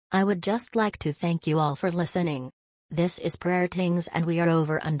I would just like to thank you all for listening. This is Prayer Tings and we are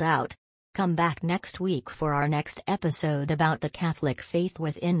over and out. Come back next week for our next episode about the Catholic faith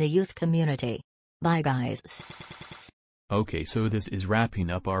within the youth community. Bye guys. Okay, so this is wrapping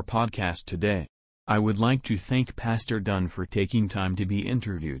up our podcast today. I would like to thank Pastor Dunn for taking time to be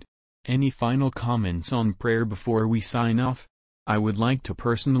interviewed. Any final comments on prayer before we sign off? I would like to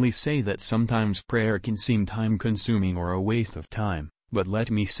personally say that sometimes prayer can seem time-consuming or a waste of time, but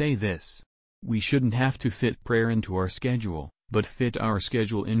let me say this. We shouldn't have to fit prayer into our schedule, but fit our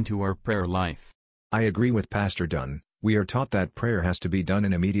schedule into our prayer life. I agree with Pastor Dunn. We are taught that prayer has to be done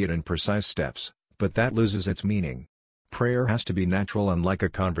in immediate and precise steps, but that loses its meaning. Prayer has to be natural and like a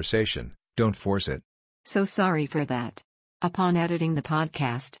conversation, don't force it. So sorry for that. Upon editing the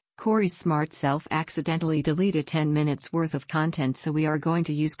podcast, Corey's smart self accidentally deleted 10 minutes worth of content, so we are going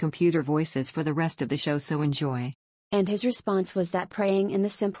to use computer voices for the rest of the show, so enjoy. And his response was that praying in the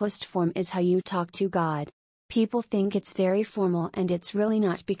simplest form is how you talk to God. People think it's very formal, and it's really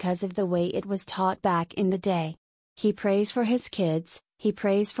not because of the way it was taught back in the day. He prays for his kids, he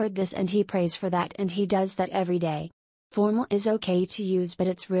prays for this and he prays for that, and he does that every day. Formal is okay to use, but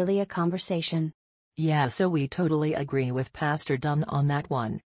it's really a conversation. Yeah, so we totally agree with Pastor Dunn on that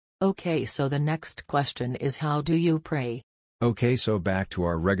one. Okay, so the next question is, how do you pray? Okay, so back to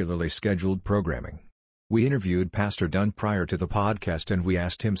our regularly scheduled programming. We interviewed Pastor Dunn prior to the podcast and we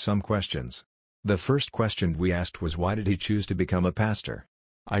asked him some questions. The first question we asked was, why did he choose to become a pastor?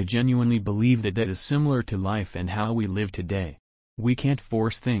 I genuinely believe that is similar to life and how we live today. We can't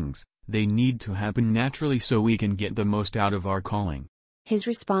force things, they need to happen naturally so we can get the most out of our calling. His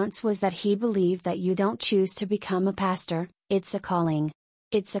response was that he believed that you don't choose to become a pastor, it's a calling.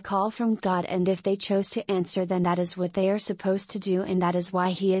 It's a call from God, and if they chose to answer, then that is what they are supposed to do, and that is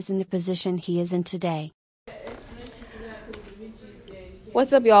why he is in the position he is in today.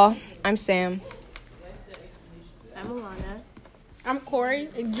 What's up, y'all? I'm Sam. I'm Alana. I'm Corey,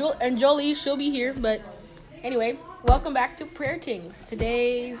 and Jolie, she'll be here, but anyway, welcome back to Prayer Tings.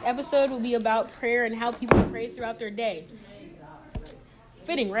 Today's episode will be about prayer and how people pray throughout their day.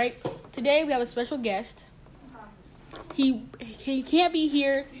 Fitting, right? Today we have a special guest. He can't be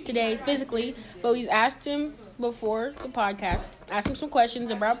here today physically, but we've asked him before the podcast, asked him some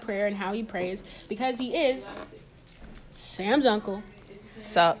questions about prayer and how he prays, because he is Sam's uncle.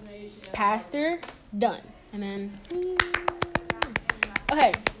 What's up? Pastor Dunn. And then,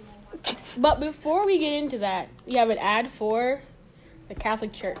 okay. But before we get into that, we have an ad for the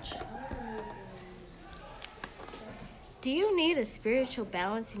Catholic Church. Do you need a spiritual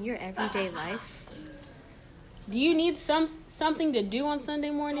balance in your everyday life? Do you need something to do on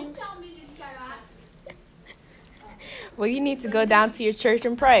Sunday mornings? Well, you need to go down to your church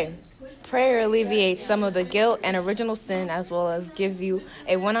and pray. Prayer alleviates some of the guilt and original sin, as well as gives you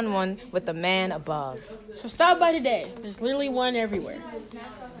a one-on-one with the man above. So stop by today. There's literally one everywhere.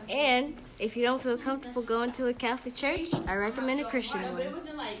 And if you don't feel comfortable going to a Catholic church, I recommend a Christian one.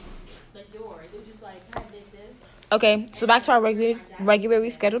 Okay, so back to our regularly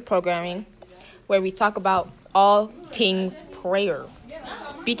scheduled programming, where we talk about all things prayer.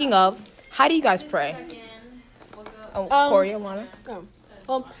 Speaking of, how do you guys pray? Corey, Alana?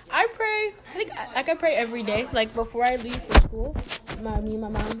 I pray. I pray every day. Like before I leave for school, me and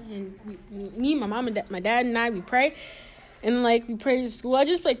my mom and my dad and I, we pray, and like we pray to school. I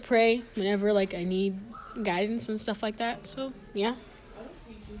just like pray whenever like I need guidance and stuff like that. So yeah.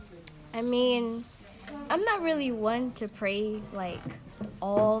 I mean, I'm not really one to pray like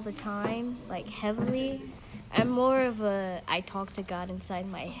all the time, like heavily. I'm more of I talk to God inside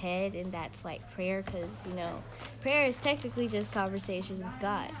my head, and that's like prayer, because, prayer is technically just conversations with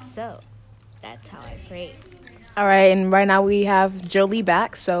God. So that's how I pray. All right, and right now we have Jolie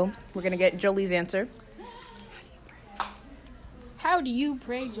back, so we're going to get Jolie's answer. How do you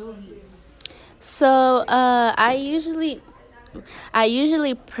pray, Jolie? So I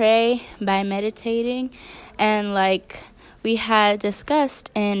usually pray by meditating, and like we had discussed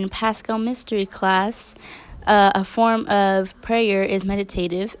in Paschal Mystery class, a form of prayer is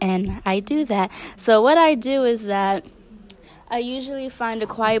meditative, and I do that. So what I do is that I usually find a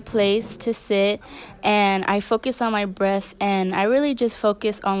quiet place to sit, and I focus on my breath, and I really just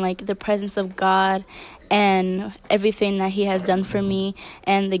focus on like the presence of God and everything that he has done for me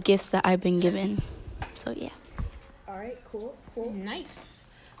and the gifts that I've been given. So yeah. All right, cool. Nice.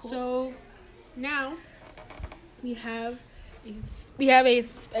 Cool. So now we have a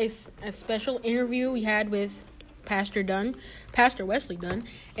special interview we had with Pastor Wesley Dunn,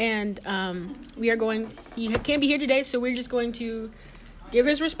 and he can't be here today, so we're just going to give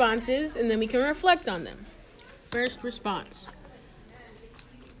his responses, and then we can reflect on them. First response.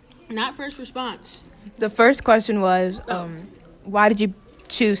 Not first response. The first question was, why did you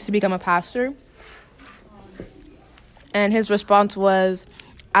choose to become a pastor? And his response was,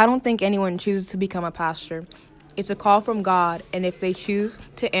 I don't think anyone chooses to become a pastor. It's a call from God, and if they choose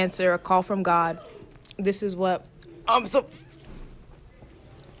to answer a call from God, this is what